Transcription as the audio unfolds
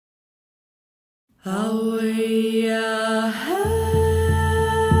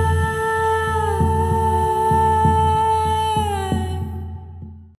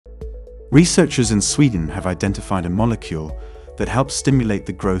Researchers in Sweden have identified a molecule that helps stimulate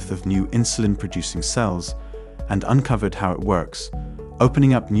the growth of new insulin-producing cells and uncovered how it works,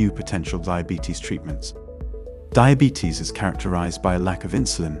 opening up new potential diabetes treatments. Diabetes is characterized by a lack of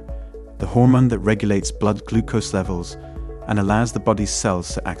insulin, the hormone that regulates blood glucose levels and allows the body's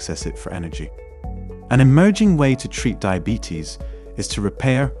cells to access it for energy. An emerging way to treat diabetes is to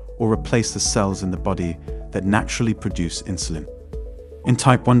repair or replace the cells in the body that naturally produce insulin. In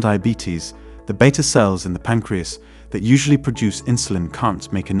type 1 diabetes, the beta cells in the pancreas that usually produce insulin can't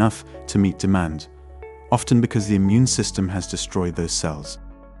make enough to meet demand, often because the immune system has destroyed those cells.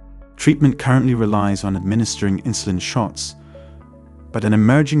 Treatment currently relies on administering insulin shots, but an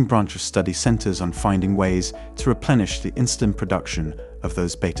emerging branch of study centers on finding ways to replenish the insulin production of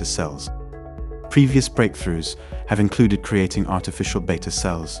those beta cells. Previous breakthroughs have included creating artificial beta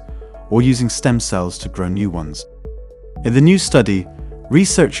cells or using stem cells to grow new ones. In the new study,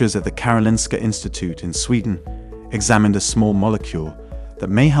 researchers at the Karolinska Institutet in Sweden examined a small molecule that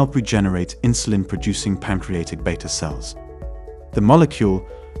may help regenerate insulin-producing pancreatic beta cells. The molecule,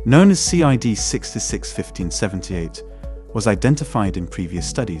 known as CID661578, was identified in previous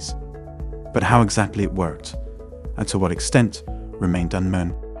studies, but how exactly it worked, and to what extent, remained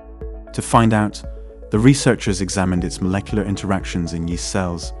unknown. To find out, the researchers examined its molecular interactions in yeast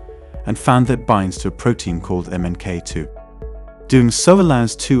cells and found that it binds to a protein called MNK2. Doing so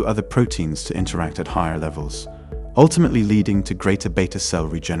allows two other proteins to interact at higher levels, ultimately leading to greater beta cell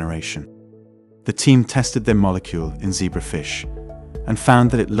regeneration. The team tested their molecule in zebrafish and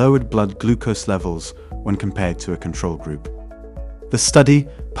found that it lowered blood glucose levels when compared to a control group. The study,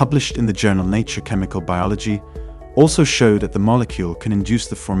 published in the journal Nature Chemical Biology, also showed that the molecule can induce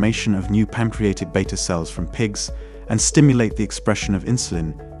the formation of new pancreatic beta cells from pigs and stimulate the expression of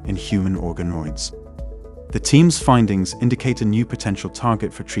insulin in human organoids. The team's findings indicate a new potential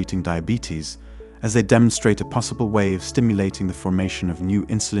target for treating diabetes, as they demonstrate a possible way of stimulating the formation of new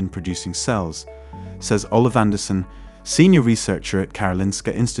insulin-producing cells, says Olov Andersson, senior researcher at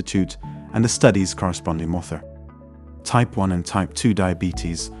Karolinska Institutet and the study's corresponding author. Type 1 and type 2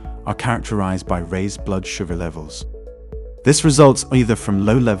 diabetes are characterized by raised blood sugar levels. This results either from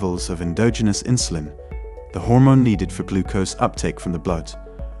low levels of endogenous insulin, the hormone needed for glucose uptake from the blood,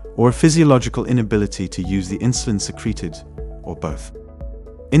 or a physiological inability to use the insulin secreted, or both.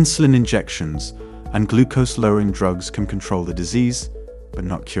 Insulin injections and glucose-lowering drugs can control the disease, but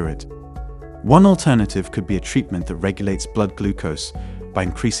not cure it. One alternative could be a treatment that regulates blood glucose by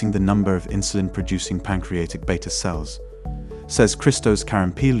increasing the number of insulin-producing pancreatic beta cells, says Christos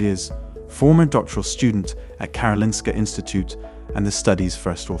Karampelias, former doctoral student at Karolinska Institutet and the study's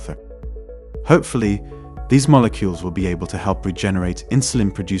first author. Hopefully, these molecules will be able to help regenerate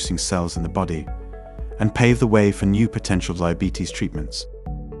insulin-producing cells in the body and pave the way for new potential diabetes treatments.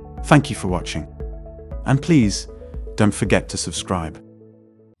 Thank you for watching. And please, don't forget to subscribe.